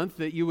end of the month,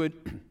 that you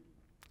would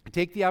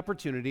take the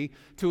opportunity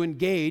to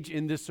engage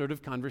in this sort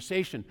of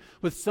conversation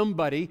with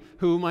somebody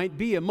who might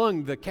be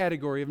among the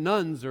category of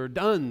nuns or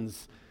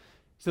duns,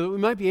 so that we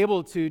might be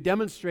able to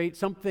demonstrate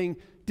something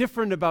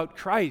different about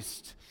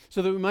Christ,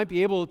 so that we might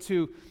be able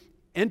to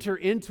enter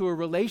into a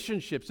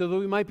relationship, so that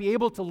we might be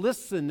able to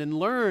listen and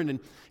learn.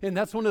 And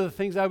that's one of the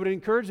things I would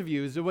encourage of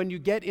you, is that when you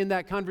get in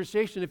that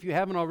conversation, if you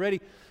haven't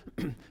already,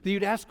 that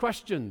you'd ask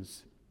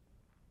questions.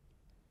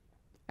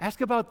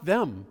 Ask about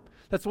them.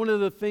 That's one of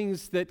the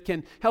things that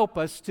can help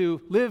us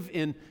to live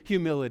in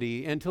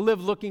humility and to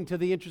live looking to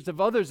the interests of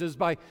others, is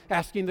by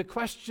asking the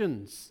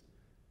questions,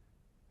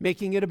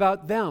 making it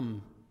about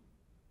them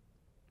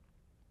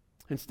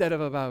instead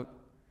of about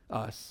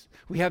us.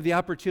 We have the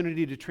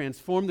opportunity to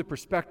transform the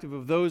perspective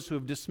of those who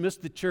have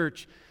dismissed the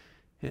church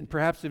and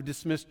perhaps have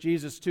dismissed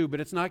Jesus too,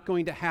 but it's not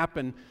going to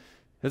happen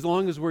as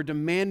long as we're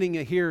demanding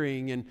a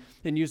hearing and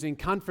using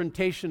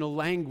confrontational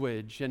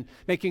language and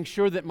making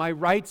sure that my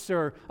rights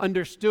are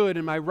understood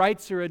and my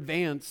rights are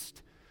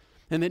advanced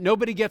and that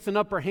nobody gets an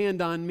upper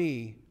hand on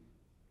me.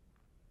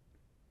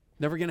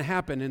 Never going to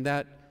happen in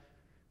that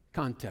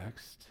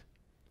context.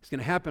 It's going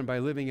to happen by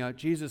living out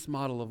Jesus'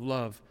 model of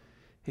love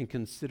and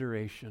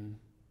consideration.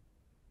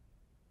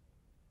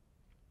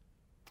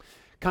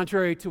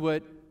 Contrary to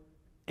what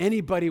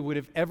anybody would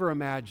have ever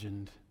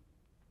imagined,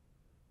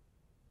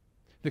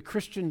 the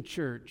Christian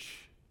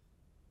church,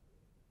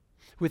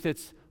 with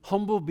its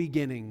humble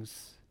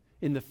beginnings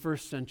in the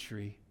first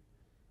century,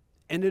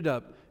 ended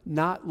up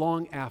not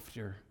long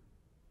after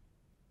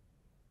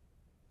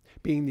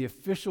being the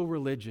official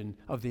religion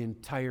of the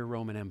entire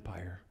Roman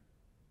Empire.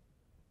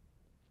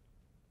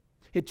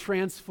 It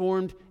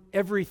transformed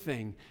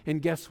everything.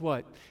 And guess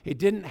what? It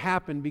didn't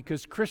happen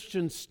because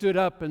Christians stood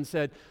up and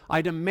said,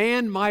 I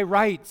demand my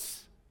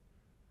rights.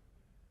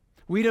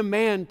 We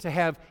demand to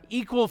have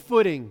equal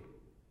footing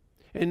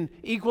and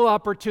equal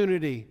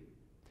opportunity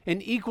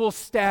and equal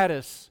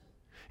status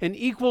and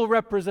equal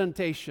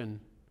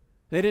representation.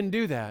 They didn't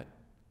do that.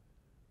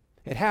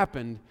 It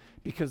happened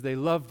because they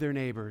loved their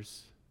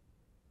neighbors.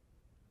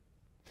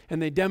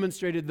 And they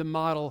demonstrated the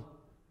model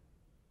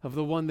of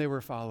the one they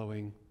were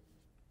following,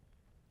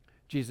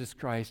 Jesus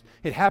Christ.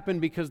 It happened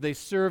because they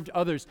served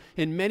others,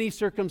 in many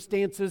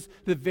circumstances,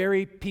 the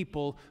very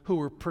people who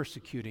were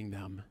persecuting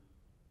them.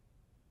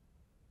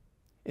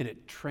 And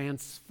it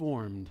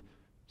transformed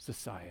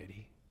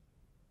society.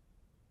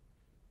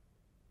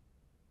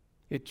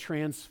 It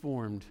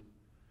transformed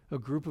a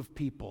group of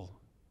people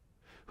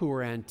who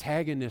were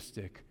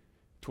antagonistic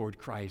toward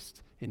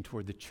Christ and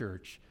toward the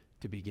church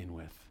to begin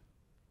with.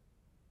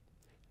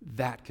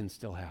 That can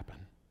still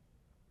happen.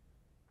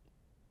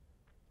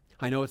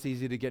 I know it's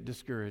easy to get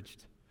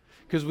discouraged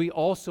because we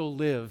also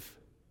live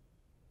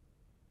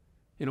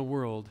in a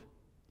world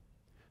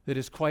that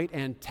is quite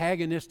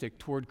antagonistic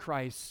toward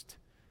Christ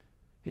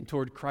and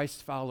toward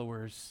Christ's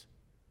followers.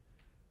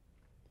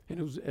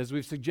 And as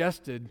we've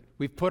suggested,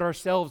 we've put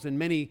ourselves in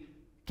many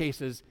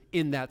cases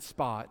in that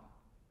spot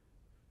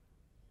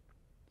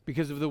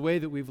because of the way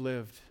that we've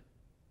lived.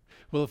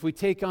 Well, if we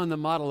take on the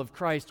model of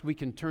Christ, we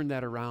can turn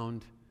that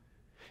around.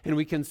 And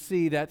we can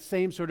see that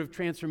same sort of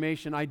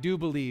transformation, I do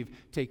believe,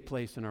 take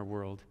place in our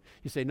world.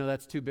 You say, no,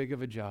 that's too big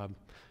of a job.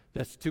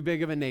 That's too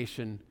big of a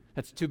nation.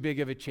 That's too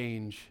big of a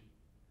change.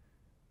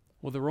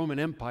 Well, the Roman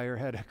Empire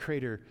had a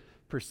greater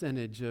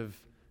percentage of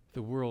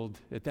the world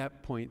at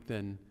that point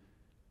than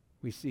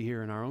we see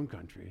here in our own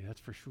country, that's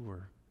for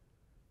sure.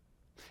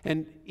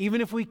 And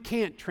even if we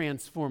can't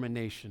transform a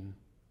nation,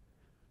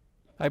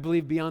 I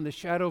believe beyond the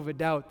shadow of a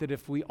doubt that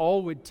if we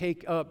all would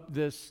take up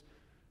this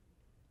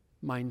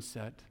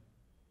mindset,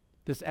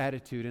 this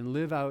attitude, and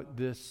live out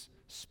this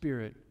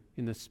spirit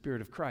in the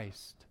Spirit of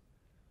Christ,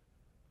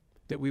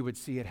 that we would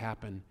see it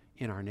happen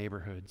in our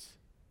neighborhoods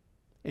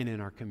and in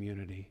our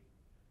community.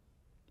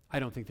 I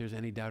don't think there's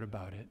any doubt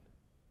about it.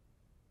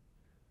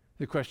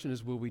 The question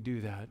is, will we do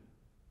that?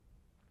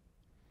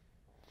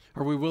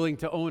 Are we willing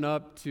to own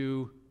up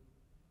to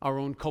our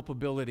own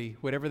culpability,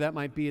 whatever that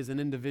might be as an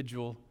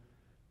individual?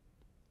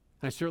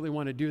 I certainly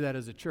want to do that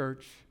as a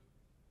church.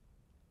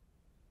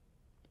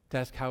 To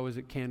ask how is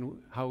it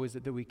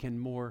that we can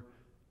more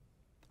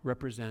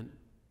represent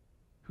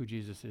who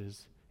Jesus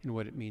is and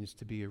what it means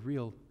to be a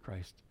real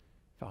Christ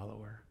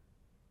follower.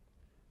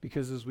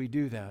 Because as we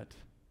do that,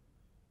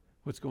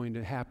 what's going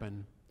to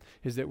happen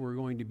is that we're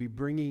going to be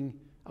bringing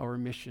our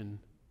mission,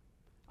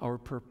 our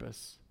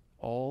purpose,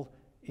 all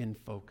in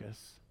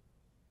focus.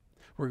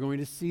 We're going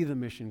to see the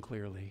mission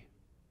clearly.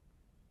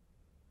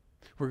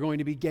 We're going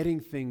to be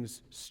getting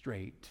things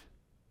straight.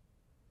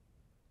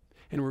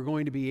 And we're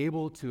going to be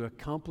able to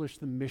accomplish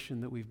the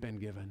mission that we've been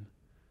given.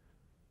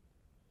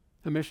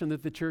 A mission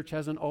that the church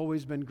hasn't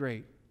always been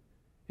great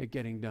at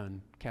getting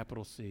done,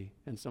 capital C,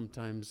 and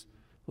sometimes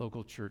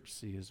local church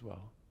C as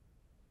well.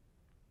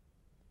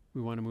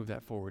 We want to move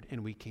that forward,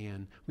 and we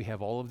can. We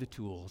have all of the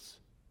tools.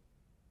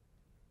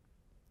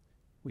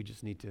 We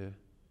just need to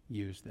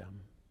use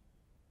them.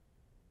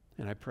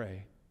 And I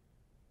pray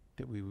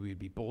that we would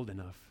be bold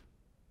enough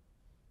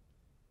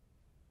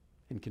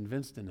and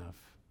convinced enough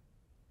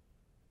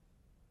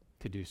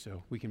to do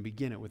so. We can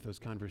begin it with those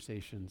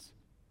conversations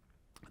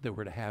that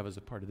we're to have as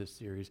a part of this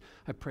series.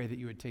 I pray that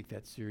you would take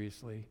that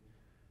seriously,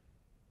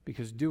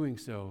 because doing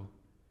so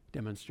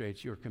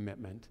demonstrates your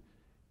commitment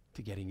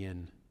to getting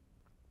in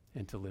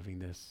and to living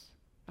this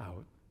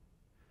out.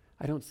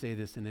 I don't say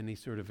this in any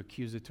sort of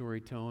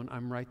accusatory tone.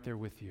 I'm right there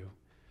with you.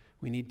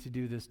 We need to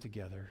do this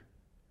together.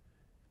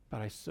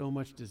 But I so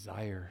much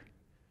desire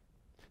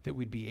that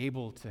we'd be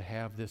able to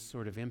have this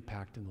sort of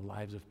impact in the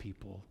lives of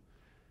people,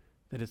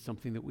 that it's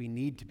something that we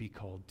need to be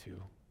called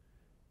to,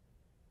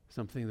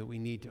 something that we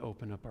need to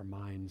open up our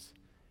minds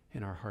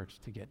and our hearts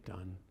to get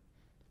done.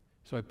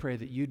 So I pray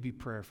that you'd be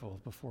prayerful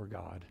before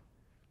God,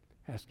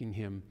 asking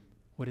him,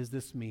 what does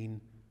this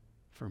mean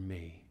for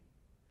me?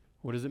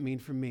 What does it mean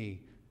for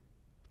me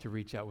to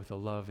reach out with a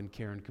love and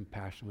care and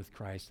compassion with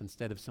Christ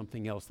instead of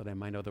something else that I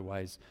might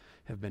otherwise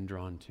have been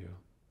drawn to,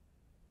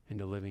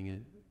 into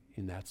living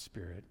in that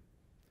spirit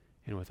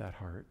and with that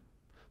heart?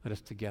 Let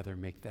us together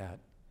make that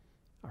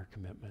our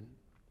commitment.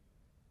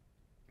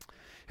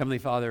 Heavenly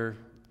Father,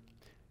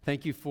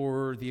 thank you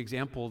for the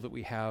example that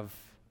we have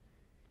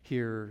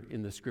here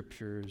in the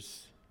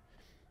Scriptures.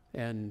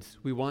 And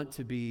we want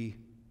to be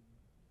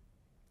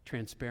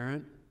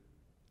transparent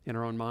in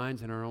our own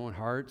minds and our own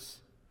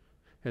hearts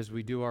as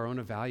we do our own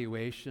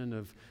evaluation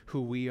of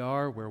who we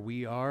are, where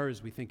we are,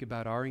 as we think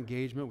about our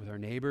engagement with our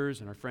neighbors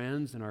and our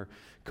friends and our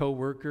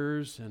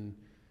co-workers and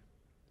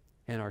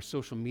our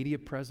social media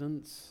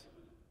presence,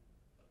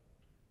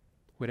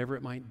 whatever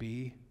it might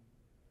be.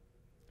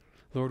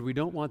 Lord, we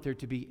don't want there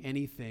to be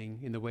anything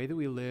in the way that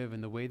we live,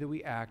 in the way that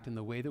we act, in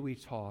the way that we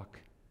talk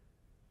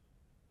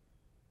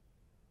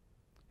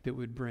that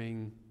would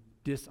bring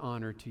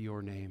dishonor to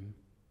your name.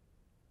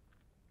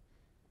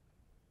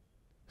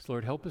 So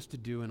Lord, help us to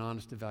do an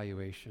honest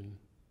evaluation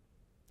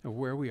of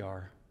where we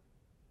are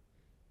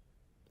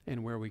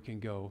and where we can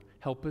go.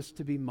 Help us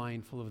to be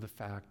mindful of the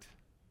fact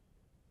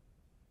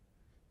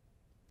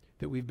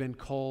that we've been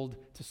called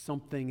to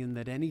something, and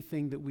that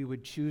anything that we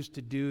would choose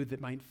to do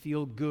that might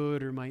feel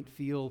good or might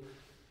feel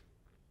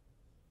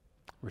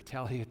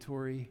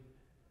retaliatory,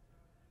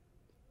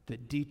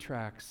 that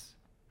detracts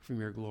from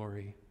your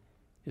glory,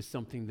 is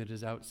something that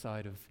is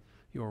outside of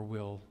your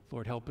will.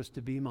 Lord, help us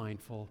to be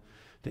mindful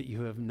that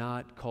you have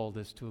not called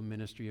us to a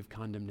ministry of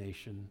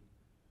condemnation,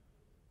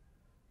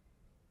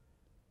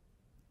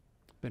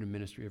 but a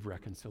ministry of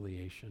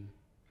reconciliation.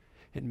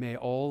 And may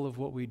all of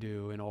what we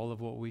do and all of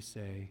what we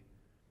say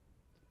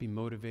be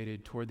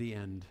motivated toward the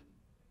end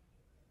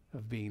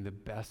of being the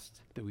best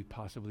that we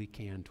possibly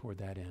can toward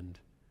that end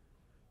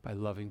by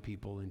loving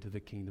people into the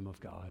kingdom of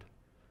God.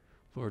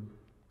 Lord,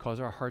 cause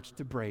our hearts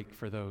to break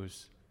for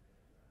those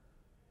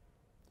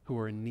who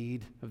are in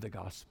need of the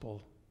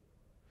gospel,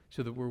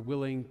 so that we're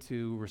willing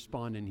to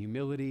respond in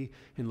humility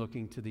and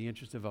looking to the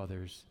interest of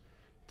others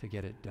to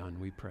get it done,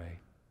 we pray.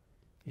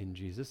 In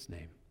Jesus'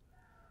 name,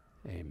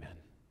 amen.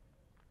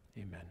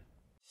 Amen.